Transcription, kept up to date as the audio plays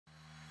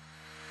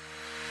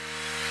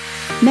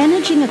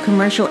Managing a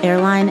commercial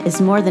airline is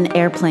more than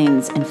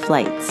airplanes and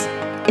flights.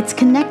 It's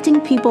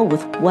connecting people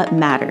with what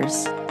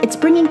matters. It's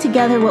bringing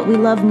together what we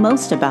love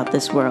most about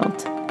this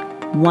world: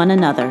 one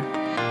another.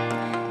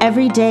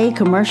 Every day,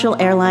 commercial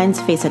airlines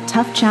face a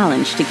tough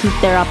challenge to keep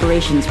their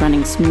operations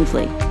running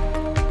smoothly.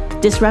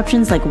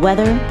 Disruptions like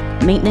weather,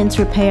 maintenance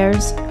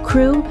repairs,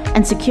 crew,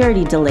 and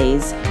security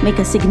delays make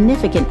a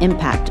significant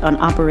impact on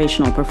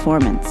operational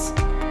performance.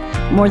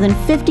 More than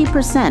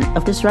 50%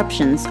 of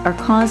disruptions are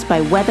caused by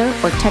weather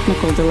or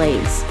technical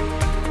delays.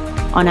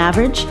 On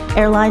average,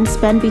 airlines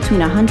spend between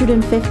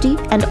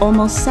 $150 and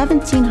almost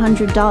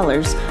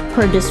 $1,700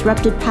 per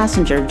disrupted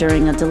passenger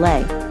during a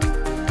delay.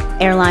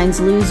 Airlines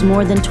lose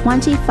more than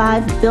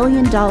 $25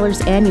 billion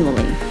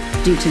annually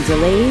due to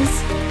delays,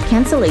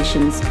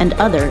 cancellations, and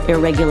other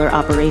irregular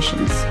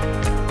operations.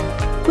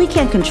 We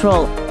can't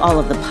control all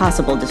of the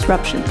possible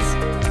disruptions,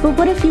 but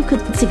what if you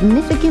could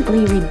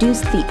significantly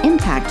reduce the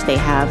impact they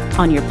have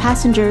on your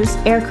passengers,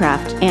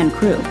 aircraft, and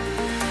crew?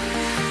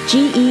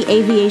 GE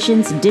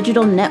Aviation's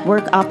Digital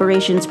Network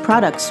Operations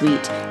product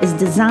suite is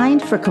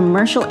designed for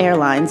commercial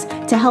airlines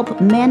to help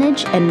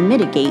manage and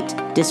mitigate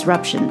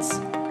disruptions.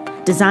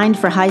 Designed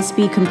for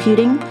high-speed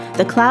computing,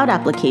 the cloud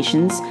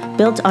applications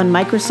built on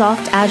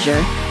Microsoft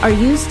Azure are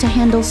used to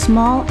handle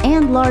small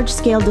and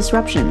large-scale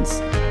disruptions.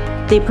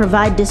 They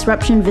provide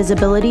disruption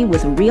visibility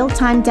with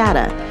real-time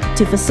data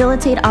to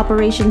facilitate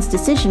operations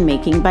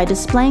decision-making by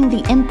displaying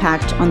the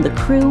impact on the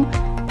crew,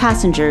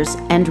 passengers,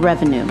 and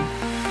revenue.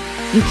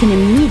 You can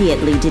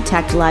immediately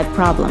detect live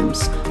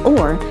problems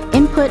or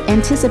input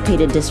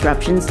anticipated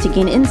disruptions to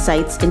gain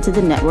insights into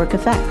the network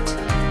effect.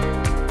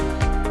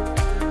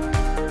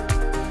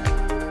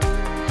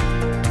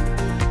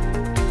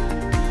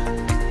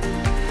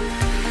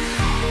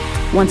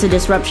 Once a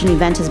disruption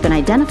event has been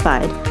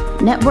identified,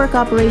 network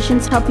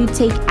operations help you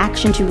take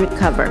action to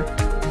recover,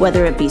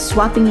 whether it be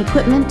swapping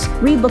equipment,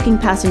 rebooking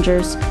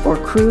passengers, or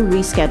crew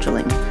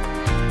rescheduling.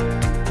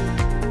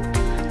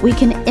 We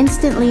can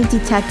instantly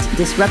detect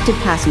disrupted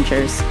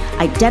passengers,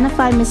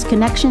 identify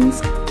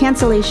misconnections,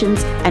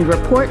 cancellations, and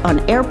report on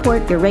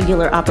airport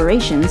irregular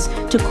operations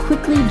to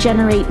quickly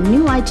generate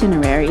new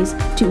itineraries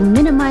to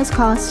minimize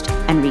cost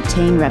and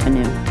retain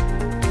revenue.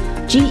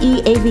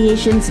 GE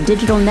Aviation's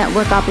Digital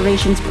Network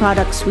Operations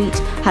product suite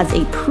has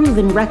a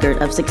proven record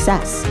of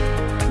success.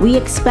 We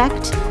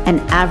expect an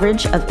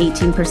average of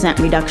 18%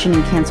 reduction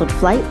in canceled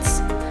flights,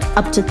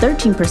 up to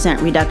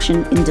 13%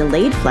 reduction in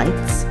delayed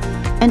flights,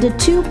 and a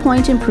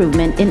 2-point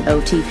improvement in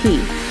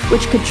OTP,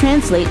 which could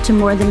translate to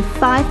more than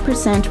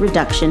 5%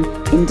 reduction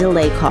in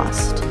delay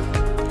cost.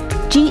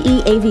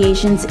 GE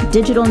Aviation's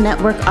Digital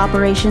Network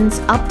Operations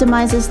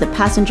optimizes the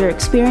passenger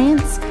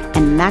experience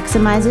and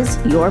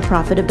maximizes your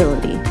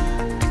profitability.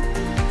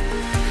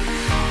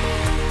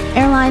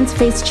 Airlines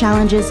face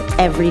challenges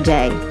every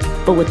day,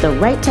 but with the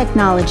right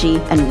technology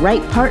and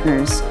right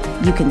partners,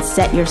 you can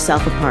set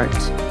yourself apart.